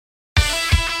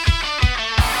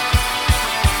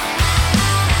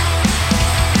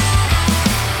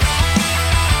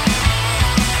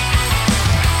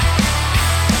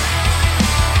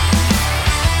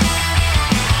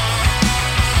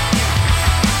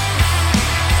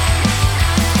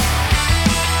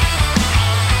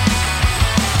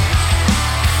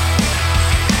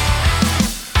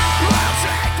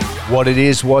What it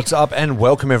is, what's up, and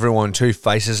welcome everyone to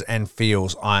Faces and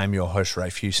Feels. I am your host,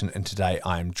 Rafe Hewson, and today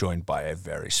I am joined by a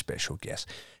very special guest.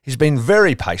 He's been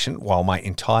very patient while my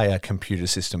entire computer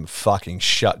system fucking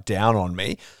shut down on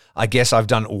me. I guess I've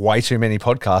done way too many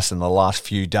podcasts in the last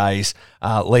few days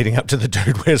leading up to the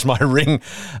Dude, Where's My Ring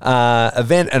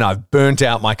event, and I've burnt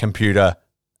out my computer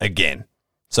again.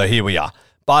 So here we are.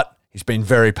 But he's been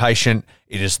very patient.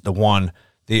 It is the one,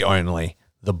 the only,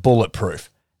 the bulletproof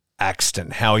Axton.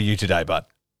 How are you today, bud?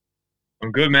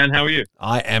 I'm good, man. How are you?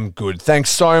 I am good. Thanks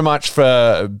so much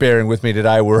for bearing with me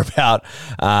today. We're about,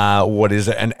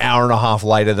 an hour and a half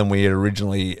later than we had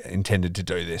originally intended to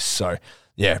do this. So,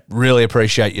 yeah, really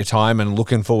appreciate your time and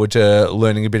looking forward to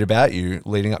learning a bit about you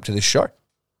leading up to this show.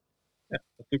 Yeah,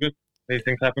 that's all good. These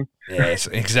things happen. Yes,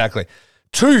 exactly.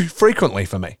 Too frequently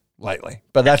for me lately,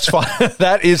 but that's fine.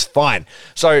 That is fine.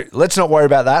 So let's not worry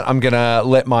about that. I'm going to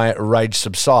let my rage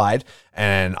subside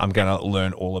and I'm going to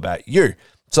learn all about you.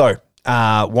 So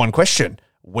one question,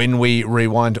 when we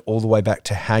rewind all the way back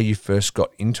to how you first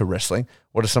got into wrestling,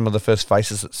 what are some of the first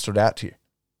faces that stood out to you?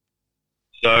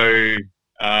 So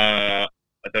the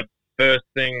first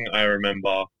thing I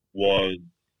remember was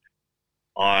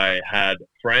I had a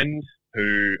friend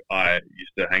who I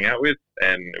used to hang out with,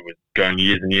 and it was going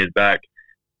years and years back.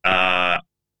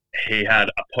 He had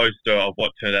a poster of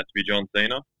what turned out to be John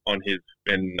Cena in his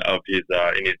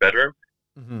bedroom,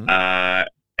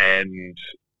 and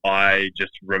I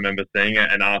just remember seeing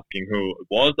it and asking who it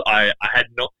was. I had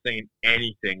not seen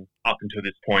anything up until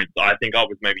this point. So I think I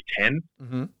was maybe 10,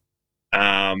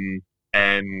 and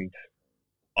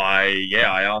I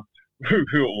asked who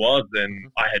it was,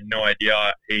 and I had no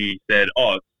idea. He said,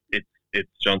 "Oh, it's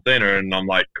John Cena," and I'm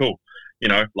like, "Cool,"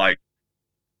 like.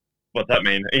 What's that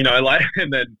mean?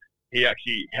 And then he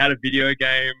actually had a video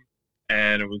game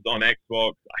and it was on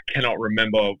Xbox. I cannot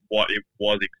remember what it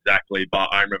was exactly, but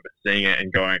I remember seeing it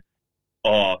and going,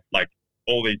 oh, like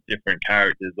all these different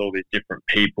characters, all these different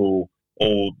people,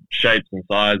 all shapes and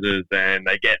sizes, and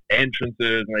they get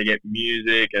entrances and they get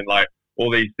music and like all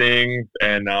these things.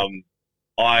 And ever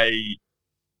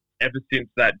since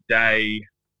that day,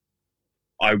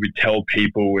 I would tell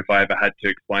people if I ever had to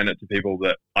explain it to people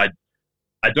that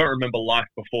I don't remember life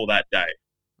before that day.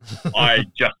 I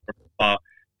just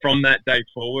from that day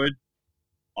forward,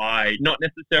 not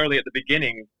necessarily at the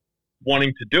beginning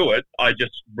wanting to do it. I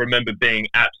just remember being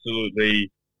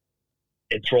absolutely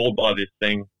enthralled by this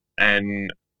thing,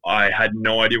 and I had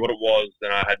no idea what it was,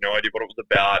 and I had no idea what it was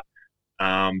about.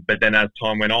 But then as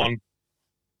time went on,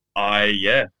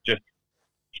 it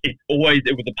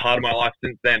was a part of my life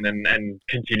since then, and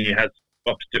continue has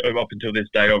up until this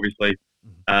day, obviously.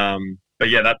 But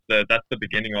yeah, that's the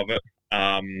beginning of it.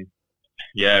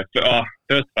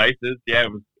 First faces. Yeah,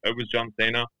 it was John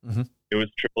Cena. It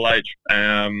was Triple H.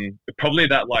 Probably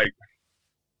that like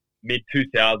mid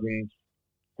 2000s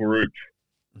group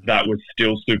that was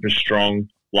still super strong,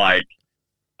 like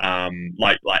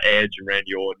Edge and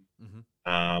Randy Orton.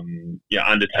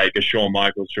 Undertaker, Shawn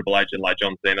Michaels, Triple H, and like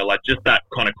John Cena. Like just that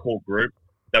kind of core group.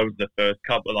 That was the first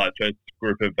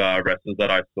group of wrestlers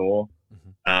that I saw.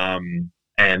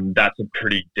 And that's a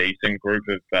pretty decent group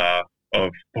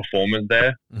of performers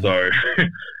there. So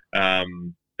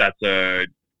that's a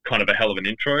kind of a hell of an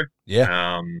intro.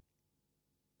 Yeah.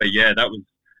 But yeah, that was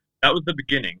the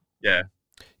beginning. Yeah.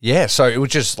 Yeah. So it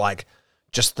was just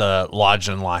the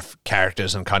larger than life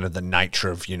characters and kind of the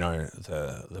nature of,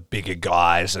 the bigger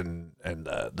guys and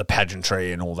the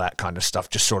pageantry and all that kind of stuff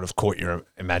just sort of caught your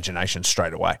imagination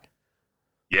straight away.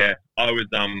 Yeah. I was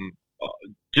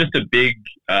just a big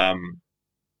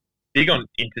on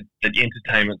the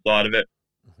entertainment side of it.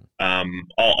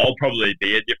 I'll probably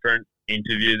be a different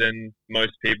interview than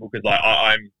most people because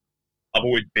I've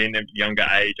always been a younger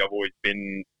age. I've always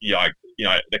been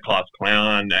the class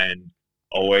clown and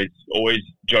always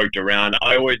joked around.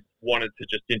 I always wanted to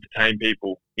just entertain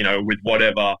people, with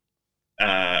whatever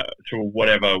through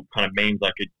whatever kind of means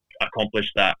I could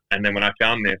accomplish that. And then when I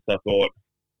found this, I thought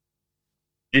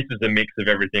this is a mix of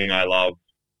everything I love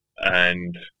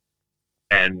and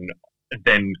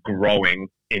then growing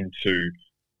into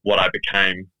what I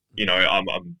became.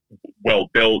 I'm well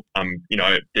built. I'm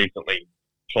decently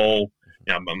tall.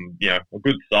 I'm a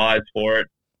good size for it.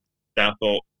 And I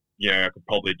thought I could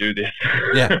probably do this.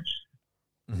 Yeah.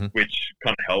 Which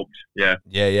kind of helped. Yeah.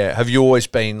 Yeah. Have you always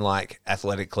been like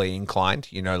athletically inclined?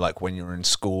 Like when you were in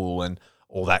school and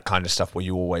all that kind of stuff. Were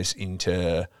you always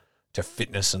into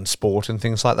fitness and sport and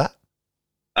things like that?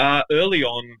 Early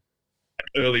on,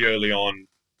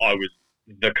 I was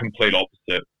the complete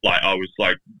opposite. Like I was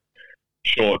like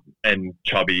short and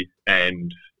chubby,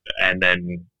 and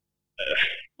then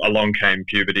along came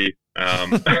puberty,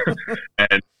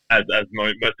 and as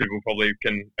most people probably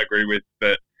can agree with.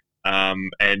 But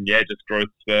and yeah, just growth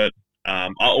spurt.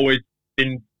 I've always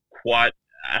been quite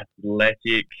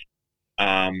athletic,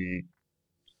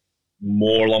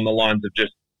 more along the lines of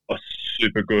just a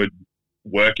super good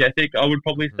work ethic, I would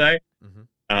probably say.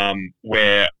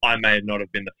 Where I may not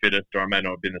have been the fittest or I may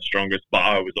not have been the strongest, but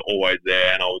I was always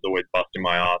there and I was always busting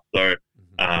my ass. So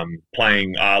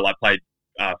played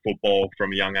football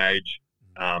from a young age.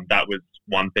 That was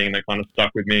one thing that kind of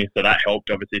stuck with me. So that helped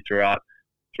obviously throughout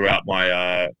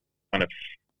my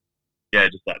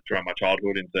just like throughout my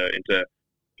childhood into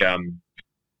kind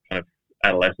of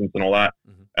adolescence and all that.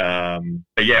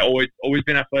 But yeah, always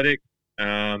been athletic.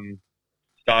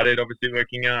 Started obviously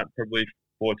working out probably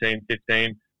 14,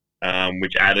 15,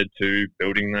 which added to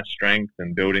building that strength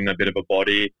and building a bit of a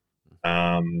body.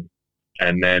 And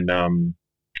then,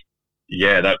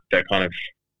 that kind of,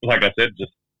 like I said,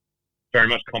 just very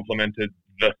much complemented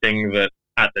the thing that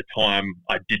at the time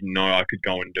I didn't know I could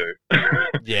go and do.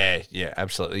 Yeah,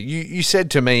 absolutely. You said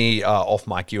to me off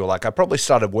mic, you were like, I probably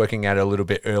started working out a little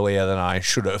bit earlier than I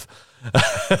should have,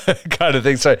 kind of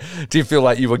thing. So do you feel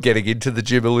like you were getting into the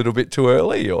gym a little bit too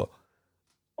early, or?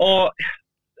 Oh,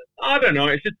 I don't know.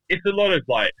 It's a lot of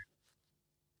like,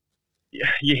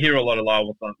 you hear a lot of like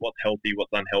what's healthy,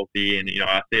 what's unhealthy, and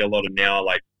I see a lot of now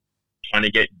like trying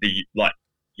to get the like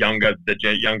younger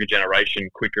generation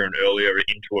quicker and earlier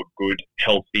into a good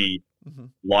healthy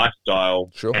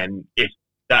lifestyle. Sure. And if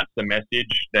that's the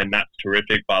message, then that's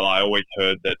terrific. But I always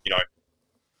heard that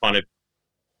kind of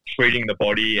treating the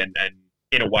body and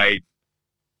in a way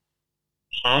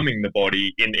harming the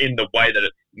body in the way that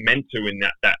it's meant to in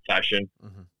that fashion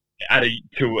at a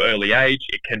too early age,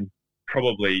 it can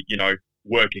probably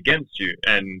work against you.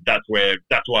 And that's why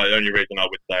the only reason I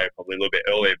would say probably a little bit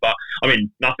earlier. But I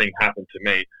mean, nothing happened to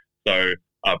me, so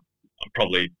that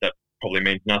probably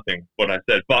means nothing what I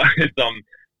said. But it's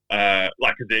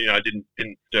like, cause, I didn't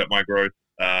start my growth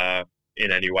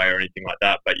in any way or anything like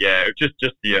that. But yeah, it's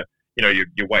just your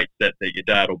weight set that your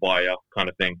dad will buy you kind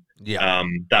of thing. Yeah.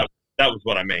 That was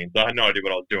what I mean. So I had no idea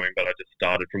what I was doing, but I just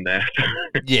started from there.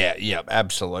 Yeah,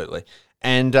 absolutely.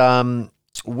 And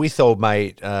with old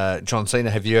mate John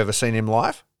Cena, have you ever seen him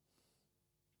live?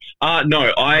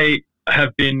 No, I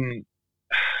have been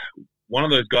one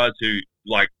of those guys who,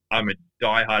 like, I'm a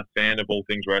diehard fan of all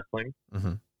things wrestling.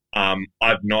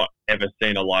 I've not ever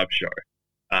seen a live show,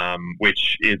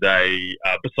 which is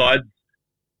besides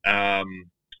kind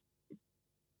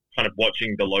of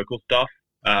watching the local stuff,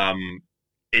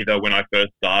 either when I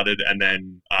first started and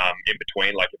then in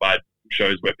between, like if I had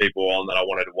shows where people were on that I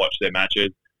wanted to watch their matches,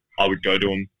 I would go to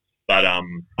them. But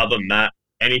other than that,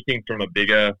 anything from a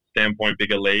bigger standpoint,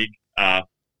 bigger league, I've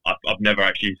never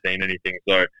actually seen anything.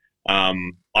 So I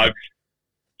would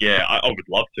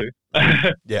love to.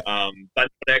 But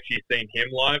actually seen him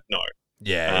live, no.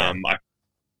 Yeah.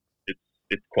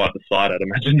 It's quite the sight, I'd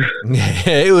imagine.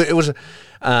 Yeah, it was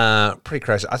pretty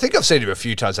crazy. I think I've seen him a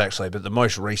few times actually, but the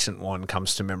most recent one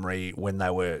comes to memory when they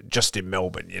were just in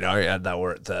Melbourne, and they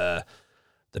were at the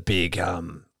big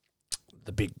dome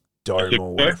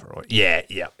or whatever. Yeah,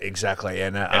 exactly.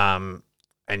 And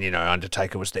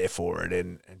Undertaker was there for it,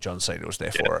 and John Cena was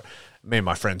there for it. Me and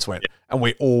my friends went, and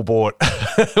we all bought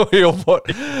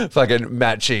fucking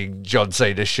matching John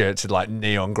Cena shirts in like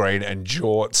neon green and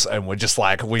jorts, and we're just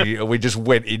like we just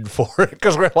went in for it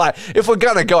because we're like, if we're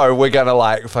gonna go, we're gonna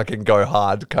like fucking go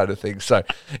hard kind of thing. So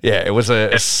yeah, it was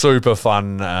a super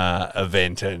fun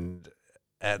event, and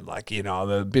like I'm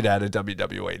a bit out of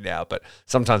WWE now, but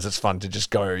sometimes it's fun to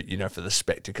just go for the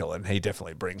spectacle, and he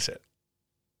definitely brings it.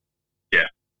 Yeah,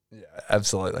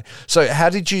 absolutely. So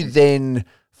how did you then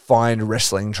find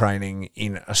wrestling training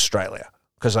in Australia?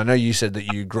 Because I know you said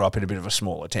that you grew up in a bit of a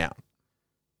smaller town.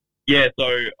 Yeah, so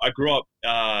I grew up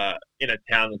in a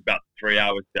town that's about 3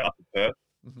 hours south of Perth.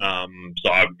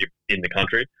 So I'm in the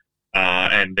country,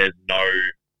 and there's no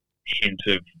hint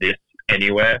of this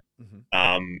anywhere.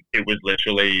 It was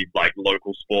literally like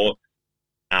local sport.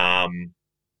 Either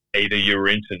you were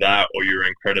into that or you were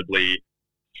incredibly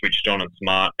switched on and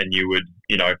smart, and you would,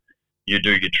 you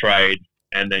do your trade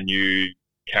and then you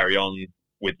carry on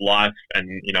with life,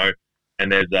 and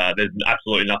and there's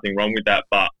absolutely nothing wrong with that.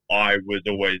 But I was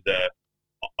always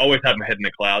had my head in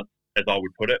the clouds, as I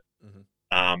would put it,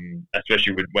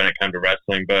 especially when it came to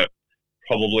wrestling. But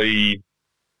probably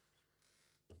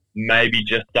maybe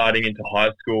just starting into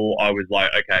high school, I was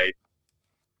like, okay,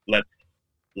 let's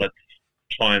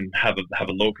try and have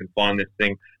a look and find this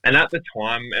thing. And at the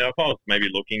time, and I was maybe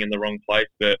looking in the wrong place,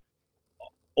 but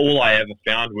all I ever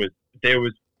found was there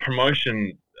was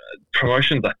promotions.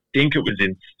 I think it was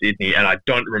in Sydney, and I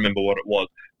don't remember what it was,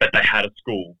 but they had a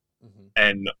school.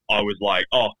 And I was like,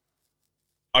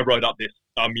 I wrote up this,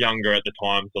 I'm younger at the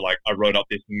time, so like I wrote up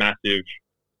this massive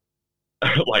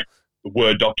like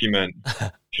Word document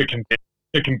to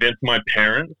convince my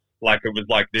parents. Like it was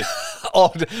like this.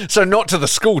 Oh, so not to the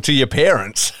school, to your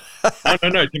parents. No,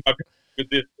 to my parents with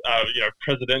this,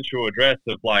 presidential address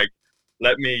of like,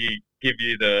 let me give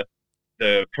you the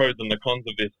pros and the cons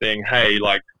of this thing. Hey,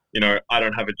 like, I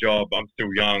don't have a job. I'm still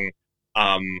young.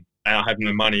 And I have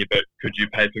no money, but could you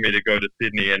pay for me to go to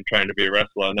Sydney and train to be a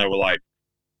wrestler? And they were like,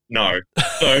 no.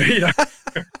 So, it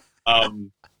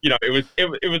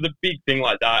was a big thing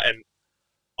like that. And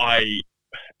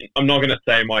I'm not going to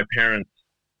say my parents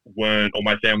weren't, or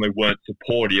my family weren't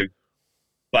supportive,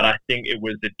 but I think it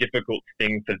was a difficult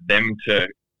thing for them to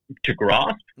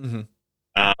grasp.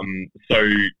 So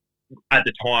at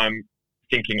the time,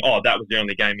 thinking, that was the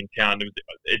only game in town.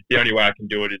 It's the only way I can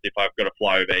do it is if I've got to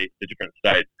fly over east to different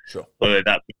states. Sure. So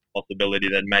that's a possibility.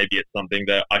 Then maybe it's something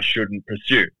that I shouldn't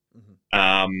pursue.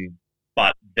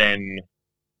 But then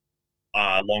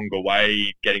along the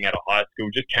way, getting out of high school,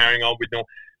 just carrying on with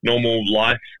normal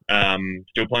life,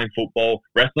 still playing football.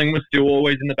 Wrestling was still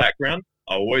always in the background.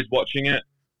 I was always watching it,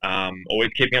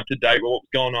 always keeping up to date with what was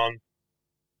going on.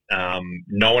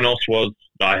 No one else was.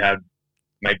 I had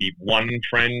maybe one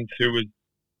friend who was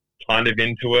kind of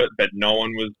into it, but no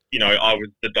one was, I was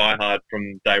the diehard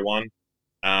from day one.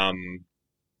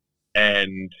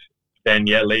 And then,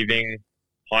 leaving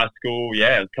high school,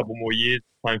 a couple more years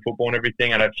playing football and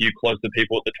everything. And a few closer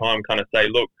people at the time kind of say,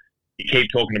 look, you keep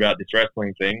talking about this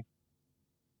wrestling thing.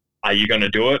 Are you going to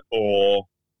do it? Or,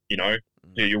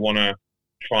 do you want to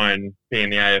try and be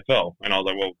in the AFL? And I was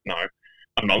like, well, no.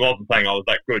 I wasn't saying I was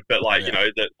that good, but is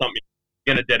it something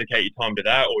you're going to dedicate your time to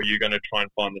that, or are you going to try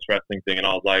and find this wrestling thing? And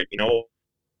I was like,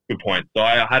 good point. So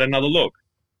I had another look.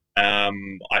 I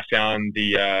found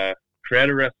the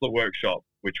Creator Wrestler Workshop,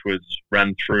 which was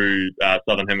run through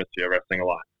Southern Hemisphere Wrestling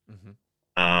Alliance.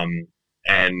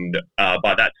 And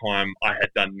by that time, I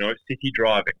had done no city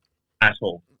driving at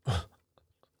all.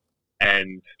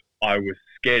 And I was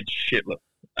scared shitless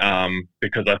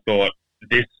because I thought,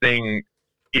 this thing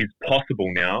is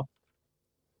possible now.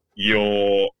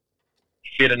 You're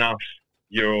fit enough,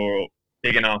 you're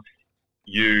big enough,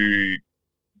 you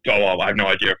go, I have no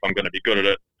idea if I'm going to be good at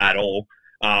it at all,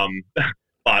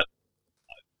 but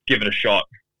give it a shot.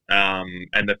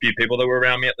 And the few people that were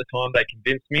around me at the time, they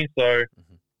convinced me, so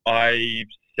I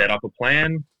set up a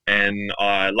plan, and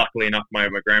luckily enough, my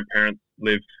grandparents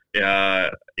live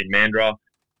in Mandurah,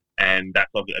 and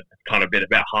that's kind of been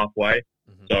about halfway.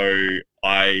 So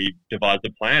I devised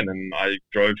a plan, and I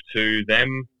drove to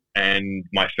them. And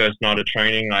my first night of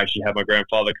training, I actually had my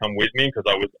grandfather come with me because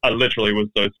I literally was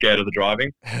so scared of the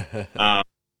driving.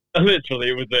 Literally,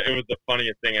 it was the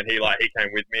funniest thing, and he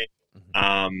came with me.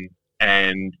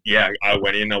 And I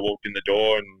went in, I walked in the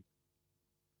door, and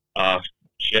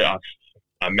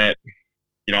I met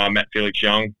Felix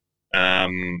Young. I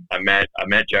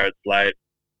met Jared Slate.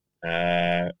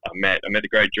 I met the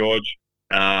great George,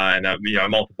 and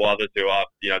multiple others who are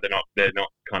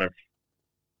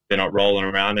they're not rolling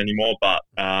around anymore, but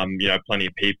plenty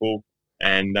of people,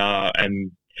 and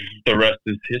the rest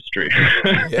is history.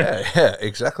 yeah,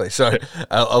 exactly. So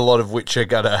a lot of which are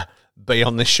gonna be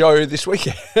on the show this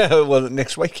weekend, well,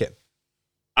 next weekend.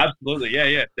 Absolutely,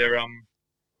 yeah. They're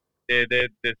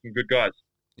some good guys.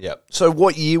 Yeah. So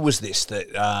what year was this that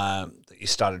you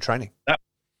started training?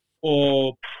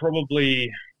 Or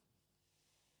probably,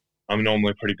 I'm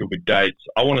normally pretty good with dates.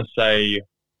 I want to say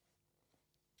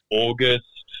August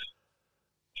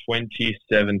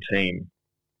 2017.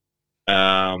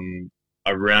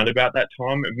 Around about that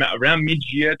time, around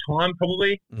mid-year time,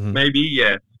 probably, maybe,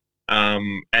 yeah.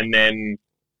 And then,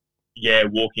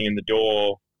 walking in the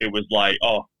door, it was like,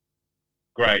 oh,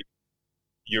 great,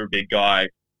 you're a big guy.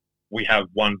 We have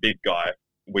one big guy.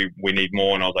 We need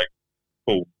more. And I was like,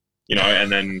 cool,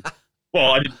 and then,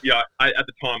 well, at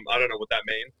the time, I don't know what that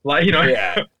means.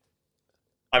 Yeah.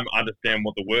 I understand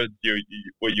what the words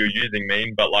what you're using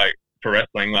mean, but for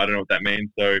wrestling, I don't know what that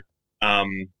means. So,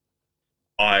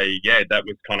 that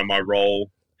was kind of my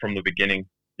role from the beginning.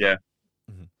 Yeah.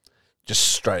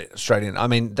 Just straight in. I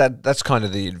mean, that's kind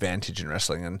of the advantage in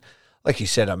wrestling. And like you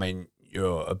said, I mean,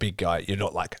 you're a big guy. You're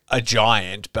not like a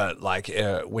giant, but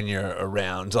when you're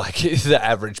around the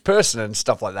average person and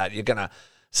stuff like that, you're going to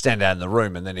stand out in the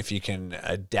room. And then if you can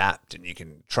adapt and you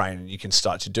can train and you can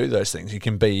start to do those things, you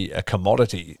can be a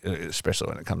commodity, especially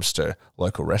when it comes to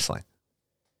local wrestling.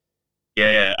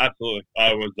 Yeah, absolutely.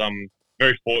 I was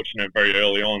very fortunate very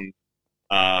early on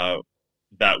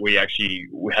that we had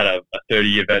a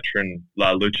 30-year veteran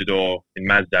luchador in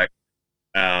Mazdak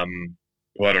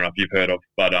who I don't know if you've heard of,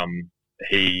 but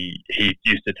he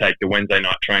used to take the Wednesday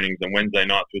night trainings, and Wednesday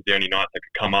nights was the only nights I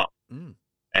could come up. Mm.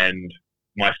 And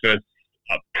my first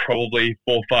probably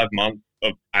 4 or 5 months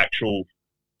of actual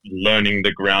learning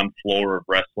the ground floor of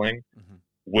wrestling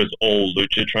was all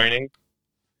lucha training.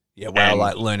 Yeah, well,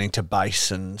 like learning to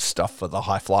base and stuff for the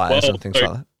high flyers and things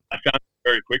like that. I found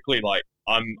very quickly, like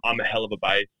I'm a hell of a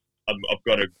base. I've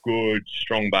got a good,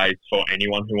 strong base for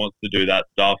anyone who wants to do that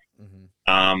stuff.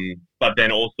 But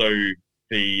then also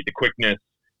the quickness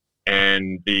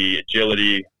and the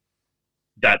agility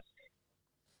that's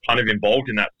kind of involved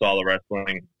in that style of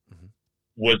wrestling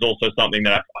was also something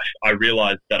that I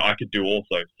realized that I could do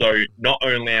also. So not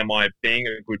only am I being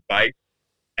a good base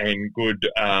and good,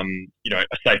 a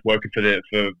safe worker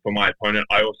for my opponent,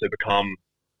 I also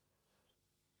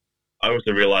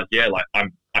realized,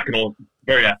 I can also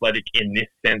very athletic in this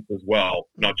sense as well,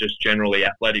 not just generally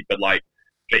athletic, but like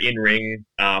the in-ring,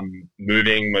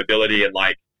 moving, mobility, and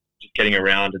like just getting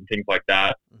around and things like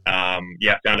that. I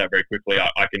found out very quickly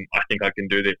I think I can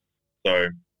do this. So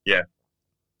yeah.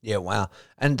 Yeah, wow.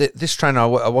 And this trainer,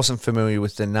 I wasn't familiar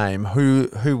with the name. Who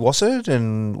was it,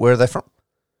 and where are they from?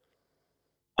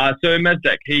 So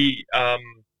Mazdak, I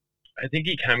think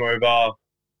he came over. I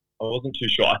wasn't too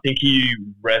sure. I think he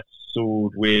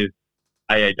wrestled with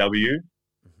AAW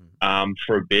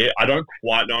for a bit. I don't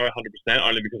quite know 100%,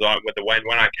 only because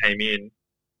when I came in,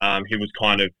 he was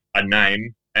kind of a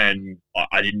name, and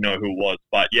I didn't know who it was.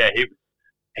 But yeah,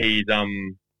 he's a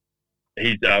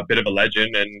bit of a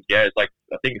legend, and yeah, it's like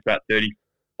I think it's about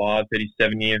 35,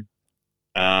 37 year,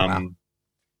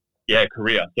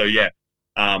 career. So yeah,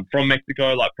 from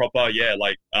Mexico, like proper,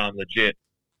 legit.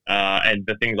 And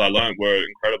the things I learned were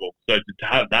incredible. So to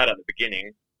have that at the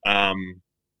beginning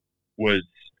was,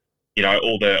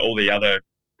 all the other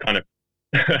kind of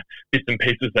bits and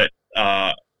pieces that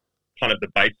kind of the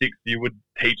basics you would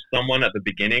teach someone at the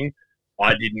beginning,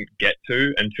 I didn't get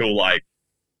to until like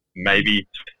maybe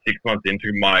 6 months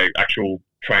into my actual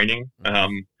training. So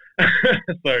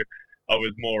I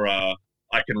was more, I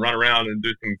can run around and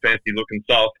do some fancy looking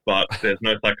stuff, but there's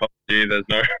no psychology, there's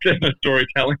no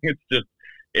storytelling. It's just,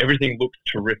 everything looks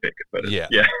terrific. But yeah.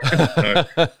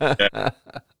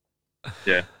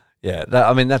 Yeah.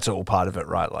 That's all part of it,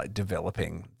 right? Like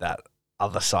developing that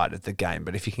other side of the game.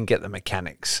 But if you can get the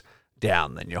mechanics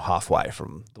down, then you're halfway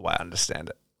from the way I understand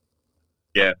it.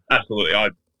 Yeah, absolutely.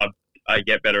 I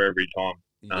get better every time.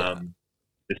 Yeah.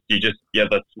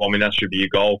 That should be your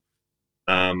goal.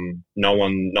 No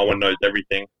one knows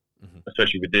everything,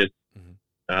 especially with this.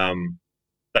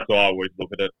 That's why I always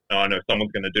look at it. I know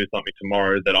someone's going to do something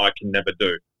tomorrow that I can never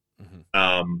do.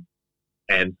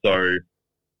 And so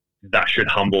that should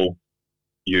humble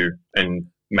you and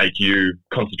make you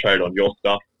concentrate on your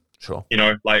stuff. Sure.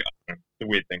 Like it's a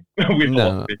weird thing.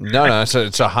 No. So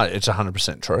it's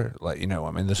 100% true. Like,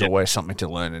 there's always something to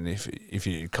learn. And if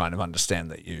you kind of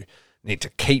understand that you need to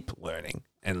keep learning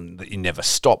and that you never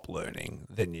stop learning,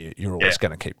 then you're always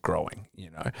going to keep growing,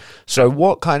 So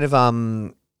what kind of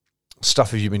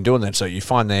stuff have you been doing then? So you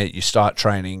find that you start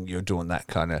training, you're doing that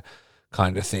kind of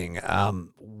thing.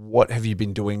 What have you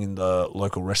been doing in the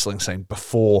local wrestling scene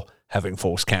before having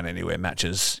Falls Count Anywhere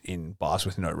matches in bars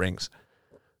with no rings?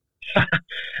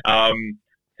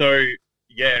 So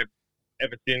yeah,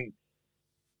 ever since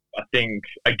I think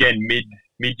again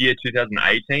mid-year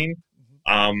 2018,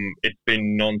 it's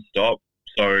been non-stop.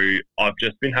 So I've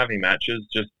just been having matches.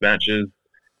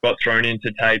 Got thrown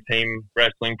into tag team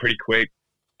wrestling pretty quick.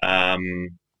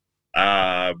 Won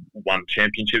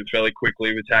championships fairly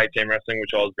quickly with tag team wrestling,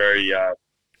 which I was very,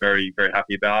 very, very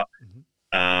happy about.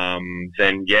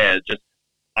 Then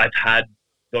I've had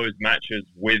those matches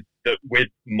with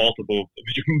most of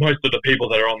the people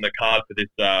that are on the card for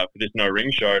this no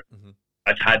ring show.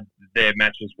 I've had their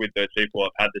matches with those people.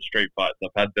 I've had the street fights.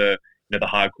 I've had the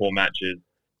hardcore matches.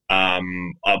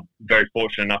 I'm very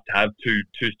fortunate enough to have two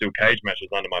steel cage matches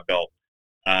under my belt.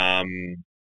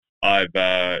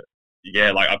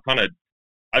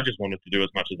 I just wanted to do as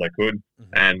much as I could,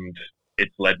 and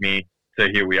it's led me to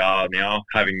here we are now,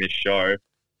 having this show,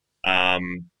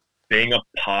 being a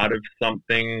part of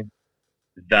something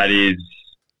that is,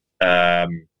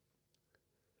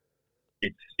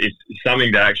 it's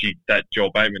something that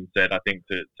Joel Bateman said, I think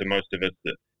to most of us,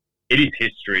 that it is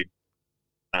history.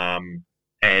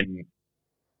 And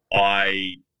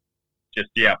I just,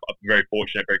 I'm very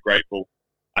fortunate, very grateful.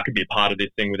 I could be a part of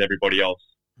this thing with everybody else.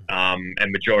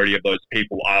 And majority of those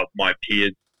people are my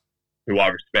peers who I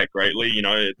respect greatly.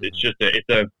 It's just it's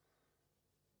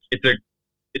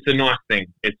a nice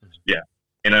thing. It's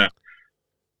in a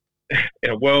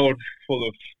world full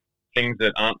of things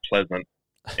that aren't pleasant,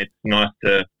 it's nice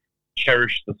to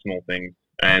cherish the small things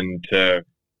and to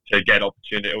get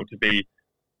opportunity or to be,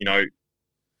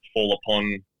 fall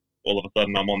upon all of a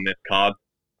sudden I'm on this card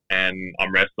and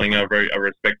I'm wrestling a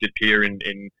respected peer in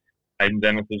Hayden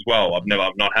Dennis as well. I've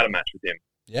not had a match with him.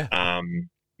 Yeah.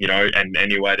 And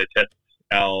any way to test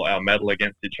our mettle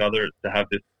against each other is to have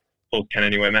this Falls Can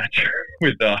Anywhere match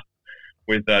with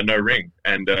no ring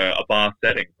and a bar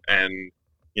setting, and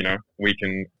we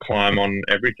can climb on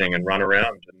everything and run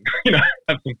around and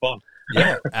have some fun.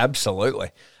 Yeah,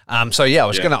 absolutely. I was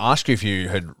going to ask you if you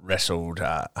had wrestled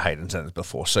Hayden Dennis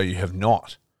before. So you have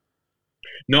not.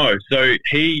 No, so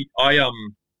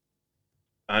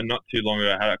not too long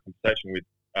ago I had a conversation with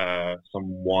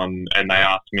someone, and they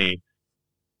asked me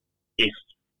if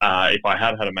I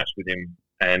had a match with him,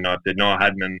 and I said no, I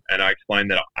hadn't, and I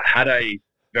explained that I had a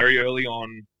very early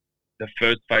on. The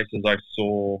first faces I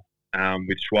saw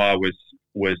with Schwa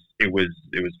was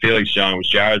Felix Young, it was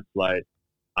Jared Slade,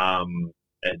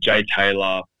 Jay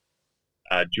Taylor,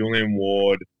 Julian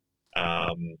Ward,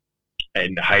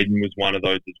 and Hayden was one of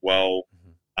those as well.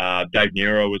 Dave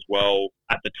Nero as well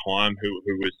at the time, who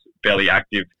was fairly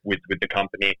active with the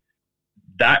company.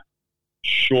 That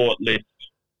short list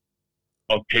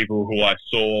of people who I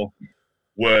saw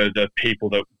were the people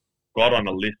that got on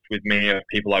a list with me of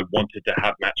people I wanted to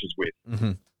have matches with.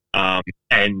 Mm-hmm.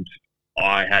 And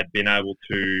I had been able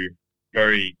to,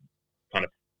 very kind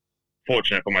of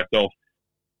fortunate for myself,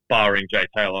 barring Jay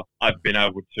Taylor, I've been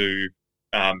able to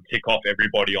tick off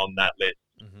everybody on that list.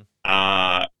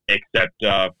 Mm-hmm. Except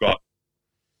I've got,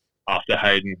 after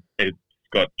Hayden, it's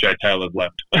got Jay Taylor's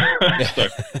left. So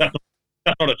that's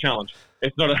not a challenge.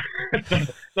 It's not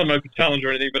an open challenge or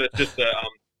anything, but it's just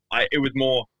it was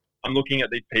more, I'm looking at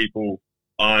these people,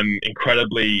 I'm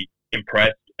incredibly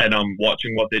impressed, and I'm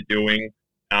watching what they're doing,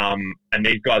 and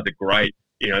these guys are great.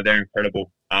 They're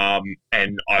incredible.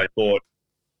 And I thought,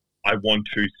 I want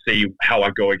to see how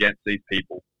I go against these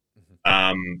people.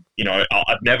 I've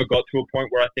never got to a point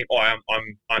where I think,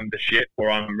 I'm the shit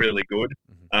or I'm really good.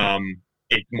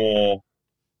 It's more,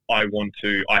 I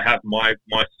have my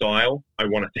style. I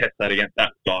want to test that against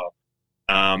that style.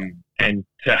 And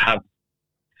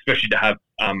especially to have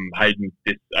Hayden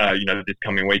this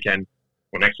coming weekend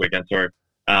or next weekend, sorry.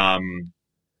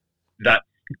 That's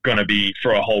going to be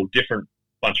for a whole different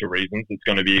bunch of reasons. It's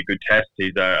going to be a good test.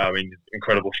 He's an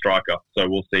incredible striker. So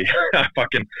we'll see if I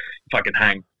can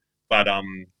hang. But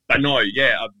no,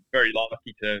 yeah, I'm very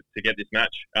lucky to get this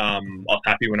match. I was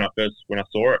happy when I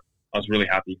saw it. I was really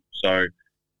happy. So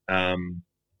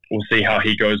we'll see how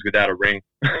he goes without a ring.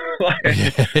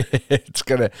 It's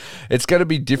gonna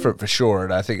be different for sure,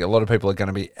 and I think a lot of people are going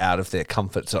to be out of their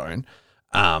comfort zone.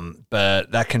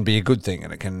 But that can be a good thing,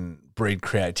 and it can breed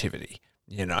creativity.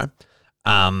 Yeah,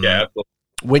 absolutely.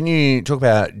 When you talk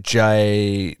about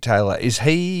Jay Taylor, is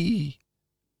he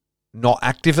not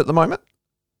active at the moment?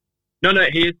 No,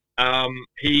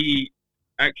 he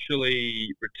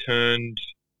actually returned,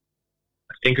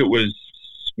 I think it was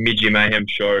Mid-Year Mayhem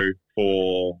show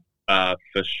for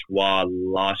Schwa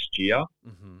last year.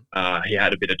 Mm-hmm. He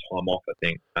had a bit of time off, I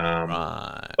think.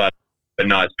 Right. But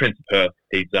no, it's Prince of Perth.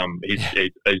 He's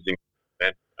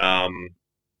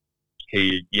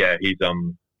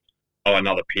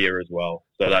another peer as well.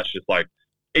 So that's just like,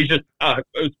 he's just, it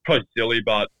was probably silly,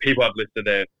 but people have listed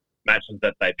their matches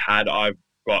that they've had. I've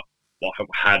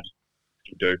had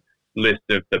list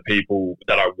of the people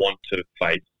that I want to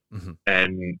face, mm-hmm.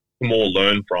 and more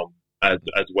learn from as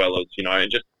well as,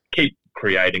 and just keep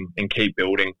creating and keep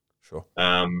building. Sure.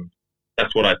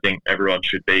 That's what I think everyone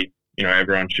should be.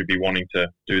 Everyone should be wanting to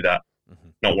do that, mm-hmm.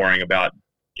 not worrying about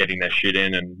getting their shit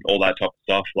in and all that type of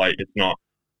stuff. Like, it's not,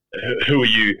 who are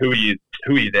you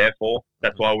there for?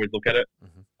 That's why I always look at it.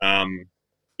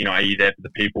 Mm-hmm. Are you there for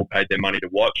the people who paid their money to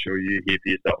watch, or are you here for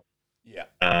yourself? Yeah.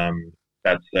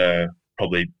 That's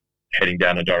probably heading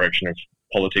down a direction of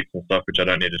politics and stuff, which I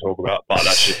don't need to talk about, but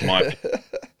that's just my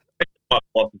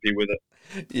philosophy with it.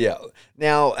 Yeah.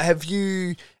 Now, have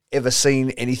you ever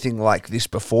seen anything like this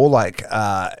before? Like,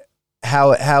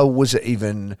 how was it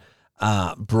even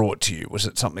brought to you? Was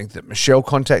it something that Michelle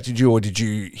contacted you, or did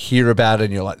you hear about it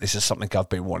and you're like, this is something I've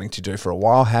been wanting to do for a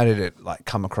while? How did it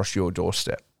come across your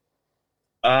doorstep?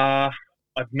 I've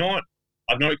not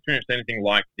experienced anything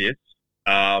like this.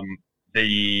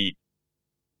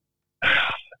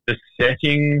 The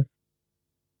setting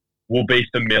will be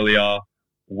familiar.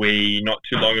 Not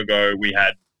too long ago, we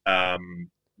had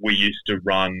we used to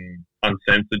run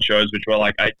uncensored shows, which were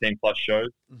like 18 plus shows,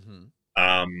 mm-hmm.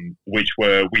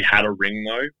 We had a ring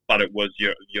though, but it was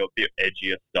your bit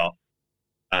edgier stuff,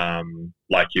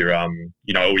 like your all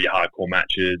your hardcore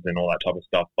matches and all that type of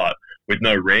stuff. But with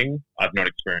no ring, I've not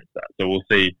experienced that. So we'll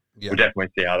see we'll definitely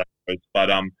see how that goes. But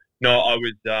no,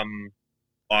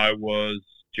 I was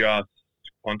just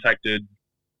contacted.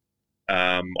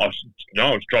 I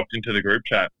was dropped into the group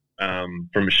chat from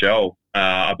Michelle.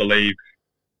 I believe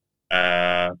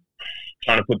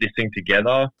trying to put this thing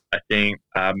together. I think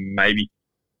maybe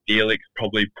Felix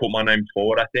probably put my name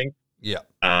forward. I think. Yeah.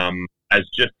 As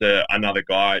just another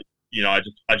guy, I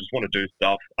just want to do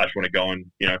stuff. I just want to go and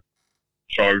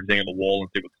show everything at the wall and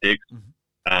see what sticks.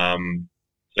 Mm-hmm.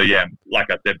 So yeah,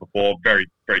 like I said before, very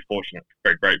very fortunate,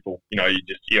 very grateful.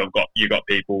 You've got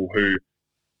people who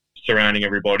surrounding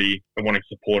everybody and wanting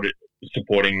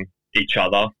supporting each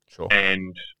other. Sure.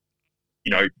 And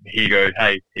here you go.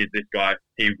 Hey, here's this guy.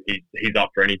 He's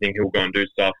up for anything. He'll go and do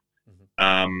stuff.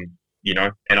 Mm-hmm.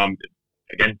 And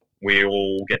we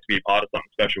all get to be a part of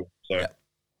something special. So, yeah.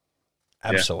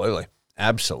 Absolutely. Yeah.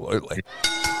 Absolutely.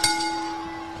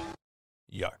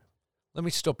 Yo, let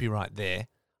me stop you right there.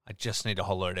 I just need to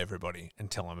holler at everybody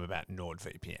and tell them about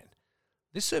NordVPN.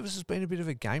 This service has been a bit of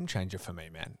a game changer for me,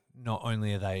 man. Not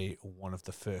only are they one of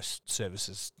the first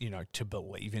services, to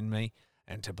believe in me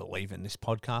and to believe in this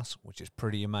podcast, which is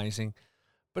pretty amazing,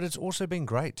 but it's also been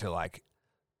great to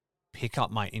pick up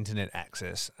my internet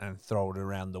access and throw it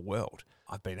around the world.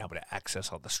 I've been able to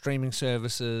access other streaming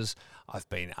services. I've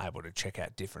been able to check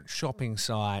out different shopping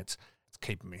sites. It's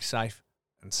keeping me safe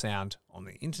and sound on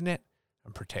the internet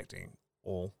and protecting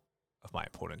all of my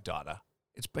important data.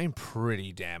 It's been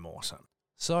pretty damn awesome.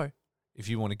 So if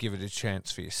you want to give it a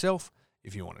chance for yourself,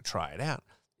 if you want to try it out,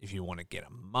 if you want to get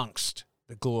amongst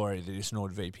the glory that is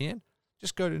NordVPN,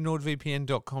 just go to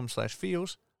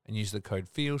nordvpn.com/feels and use the code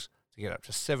FEELS to get up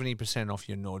to 70% off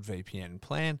your NordVPN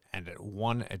plan and at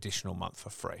one additional month for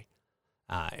free.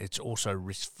 It's also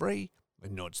risk-free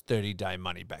with Nord's 30-day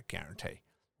money-back guarantee,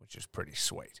 which is pretty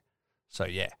sweet. So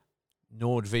yeah,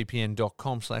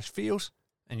 nordvpn.com/feels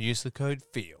and use the code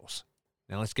FEELS.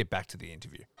 Now let's get back to the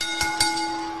interview.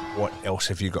 What else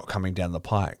have you got coming down the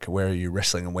pike? Where are you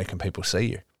wrestling and where can people see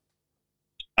you?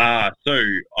 So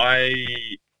I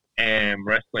am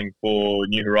wrestling for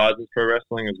New Horizons Pro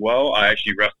Wrestling as well. I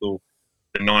actually wrestle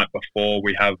the night before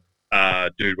we have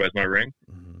Dude, Where's My Ring?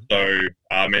 Mm-hmm. So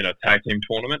I'm in a tag team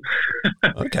tournament.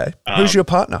 Okay. Who's your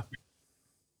partner?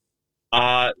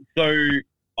 So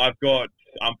I'm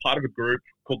part of a group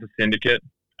called the Syndicate.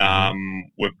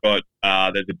 We've got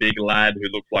there's a big lad who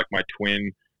looks like my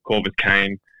twin, Corvus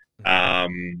Kane,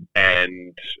 and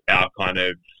our kind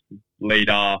of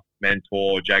leader,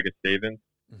 mentor, Jagger Stevens.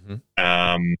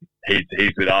 Mm-hmm.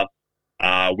 He's with us.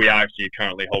 We are actually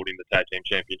currently holding the tag team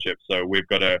championship, so we've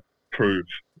got to prove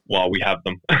while we have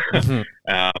them. Mm-hmm.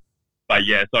 But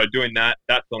yeah, so doing that.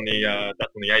 That's on the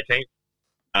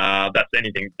 18th. That's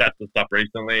the stuff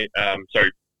recently. So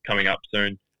coming up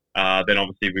soon. Then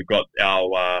obviously we've got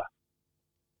our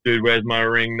Dude, Where's My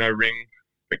Ring? No Ring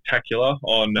Spectacular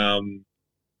on the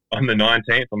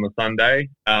 19th on the Sunday.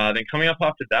 Then coming up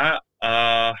after that,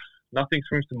 nothing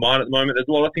springs to mind at the moment. There's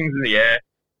a lot of things in the air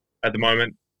at the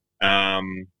moment. I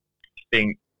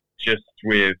think just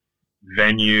with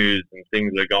venues and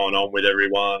things that are going on with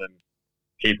everyone and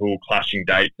people clashing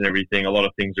dates and everything, a lot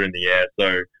of things are in the air.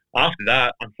 So after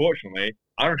that, unfortunately,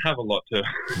 I don't have a lot to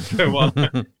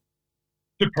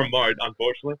promote,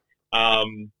 unfortunately.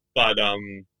 But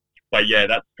yeah,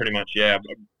 that's pretty much, yeah.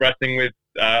 I'm wrestling with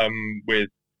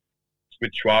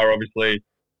Chua, obviously,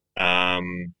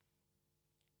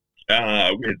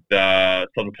 with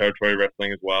Southern Territory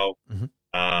Wrestling as well. Mm-hmm.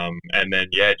 And then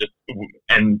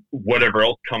and whatever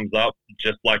else comes up,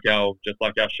 just like our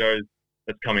shows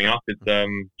that's coming up, it's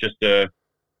just a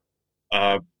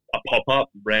pop up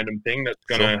random thing that's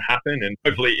going to happen, and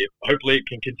hopefully it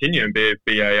can continue and be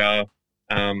a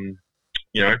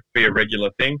regular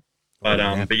thing. But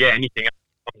yeah, anything else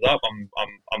comes up,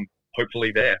 I'm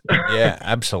hopefully there. Yeah,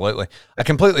 absolutely. I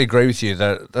completely agree with you.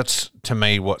 That's to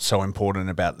me what's so important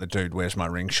about the Dude, Where's My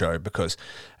Ring show, because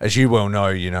as you well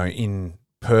know, in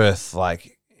Perth,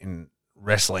 like in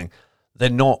wrestling, they're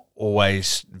not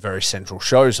always very central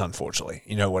shows, unfortunately.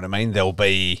 You know what I mean? They'll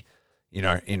be,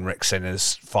 in rec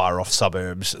centres, far off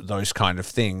suburbs, those kind of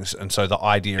things. And so the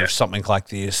idea of something like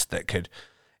this that could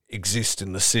exist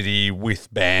in the city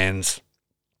with bands,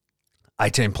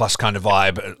 18 plus kind of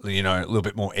vibe, a little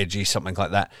bit more edgy, something like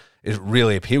that, it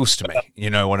really appeals to me. You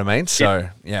know what I mean? So,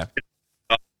 yeah.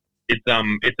 It's a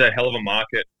hell of a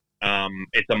market.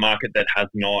 It's a market that has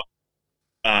not,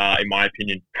 in my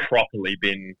opinion, properly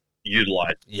been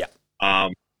utilized. Yeah.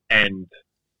 And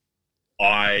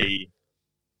I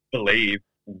believe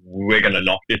we're going to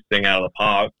knock this thing out of the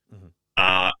park. Mm-hmm.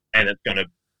 And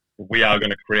we are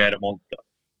going to create a monster.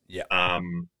 Yeah. I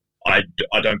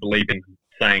don't believe in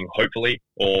saying hopefully,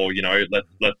 or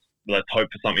let's hope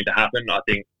for something to happen. I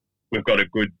think we've got a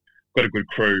good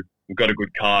crew, we've got a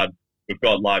good card, we've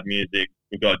got live music,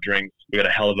 we've got drinks, we've got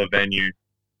a hell of a venue.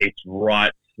 It's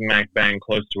right smack bang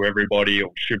close to everybody,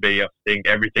 or should be. I think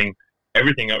everything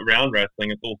around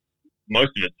wrestling, it's all,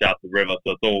 most of it's south of the river,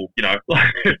 so it's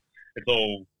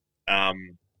all,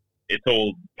 it's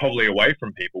all probably away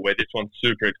from people, where this one's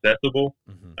super accessible.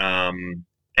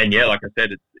 And yeah, like I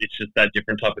said, it's just that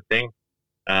different type of thing.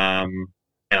 And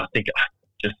I think I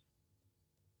just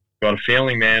got a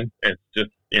feeling, man. It's just,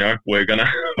 we're gonna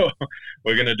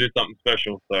do something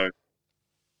special. So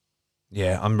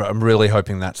yeah, I'm really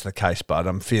hoping that's the case, bud.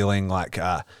 I'm feeling like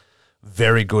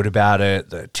very good about it.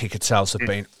 The ticket sales have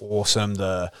been awesome.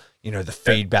 The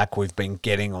feedback we've been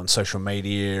getting on social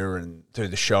media and through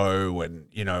the show and,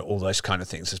 all those kind of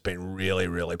things has been really,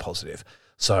 really positive.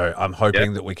 So I'm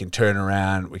hoping that we can turn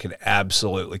around, we can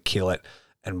absolutely kill it,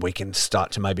 and we can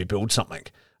start to maybe build something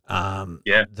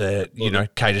that,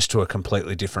 caters to a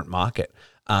completely different market.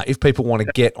 If people want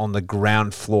to get on the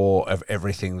ground floor of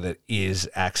everything that is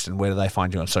Axton, where do they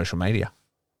find you on social media?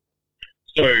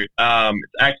 So it's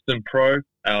Axton Pro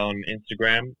on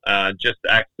Instagram, just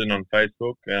Axton on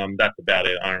Facebook. That's about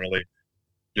it. I don't really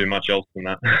do much else than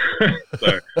that.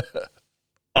 So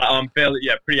I'm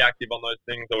pretty active on those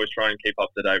things. Always try and keep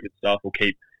up to date with stuff, or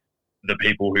keep the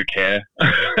people who care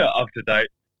up to date.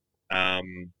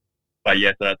 But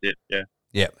yeah, so that's it. Yeah.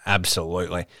 Yeah,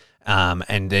 absolutely.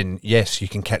 And then, yes, you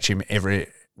can catch him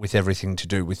with everything to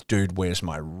do with Dude Where's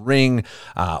My Ring.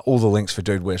 All the links for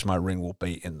Dude Where's My Ring will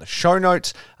be in the show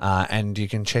notes. And you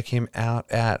can check him out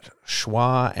at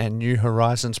Schwa and New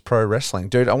Horizons Pro Wrestling.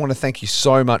 Dude, I want to thank you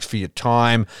so much for your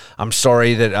time. I'm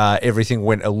sorry that everything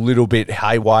went a little bit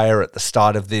haywire at the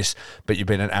start of this, but you've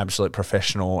been an absolute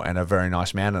professional and a very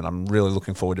nice man, and I'm really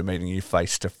looking forward to meeting you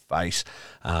face-to-face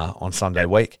on Sunday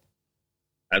week.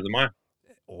 As am I.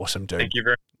 Awesome, dude. Thank you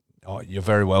very much. Oh, you're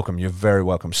very welcome. You're very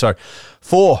welcome. So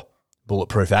for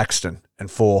Bulletproof Axton and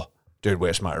for Dude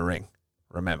Where's My Ring,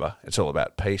 remember, it's all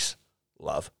about peace,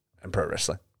 love, and pro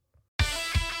wrestling.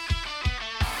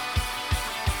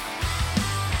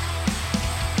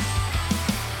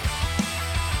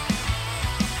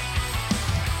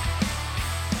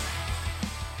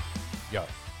 Yo,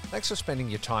 thanks for spending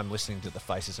your time listening to the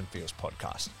Faces and Feels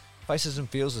podcast. Faces and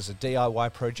Feels is a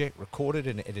DIY project recorded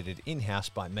and edited in-house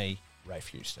by me, Rafe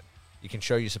Houston. You can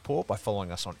show your support by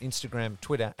following us on Instagram,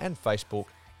 Twitter, and Facebook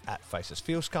at Faces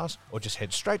Feelscast, or just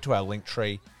head straight to our link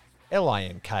tree,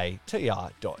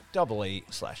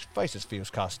 linktr.ee/Faces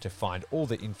Feelscast, to find all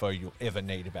the info you'll ever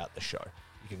need about the show.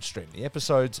 You can stream the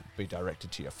episodes, be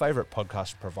directed to your favorite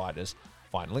podcast providers,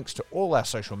 find links to all our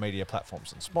social media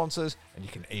platforms and sponsors, and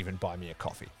you can even buy me a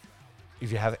coffee.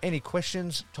 If you have any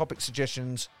questions, topic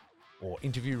suggestions, or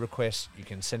interview requests, you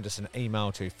can send us an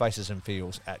email to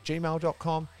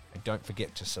facesandfeels@gmail.com, and don't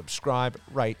forget to subscribe,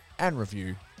 rate, and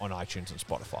review on iTunes and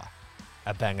Spotify.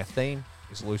 Our banger theme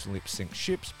is Loose Lip Sync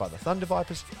Ships by the Thunder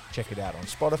Vipers. Check it out on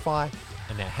Spotify.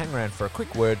 And now hang around for a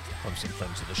quick word from some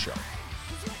friends of the show.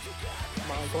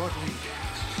 My body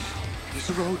is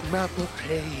a roadmap of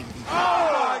pain.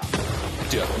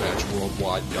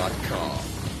 DeathmatchWorldwide.com,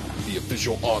 the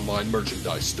official online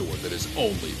merchandise store that is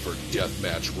only for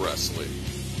deathmatch wrestling.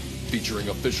 Featuring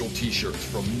official t-shirts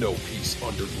from No Peace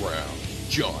Underground,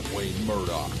 John Wayne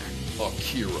Murdoch,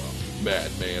 Akira,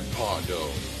 Madman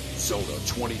Pondo, Zona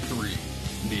 23,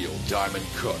 Neil Diamond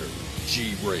Cutter,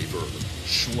 G Raver,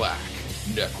 Schlack,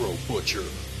 Necro Butcher,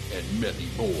 and many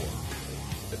more.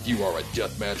 If you are a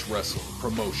deathmatch wrestler,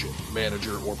 promotion,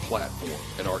 manager, or platform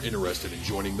and are interested in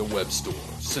joining the web store,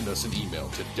 send us an email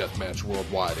to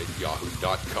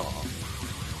deathmatchworldwide@yahoo.com.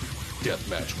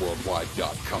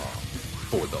 Deathmatchworldwide.com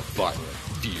for the violent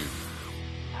feud.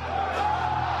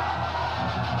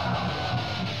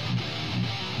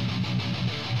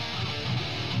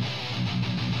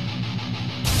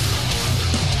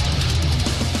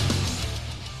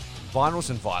 Vinyls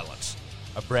and Violence,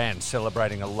 a brand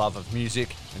celebrating a love of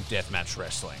music and deathmatch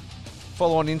wrestling.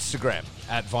 Follow on Instagram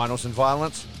at Vinyls and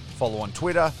Violence. Follow on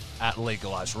Twitter at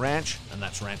Legalized Ranch, and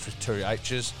that's ranch with 2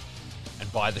 H's.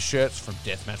 And buy the shirts from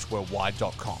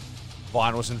deathmatchworldwide.com.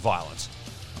 Vinyls and Violence.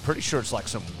 I'm pretty sure it's like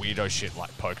some weirdo shit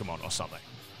like Pokemon or something.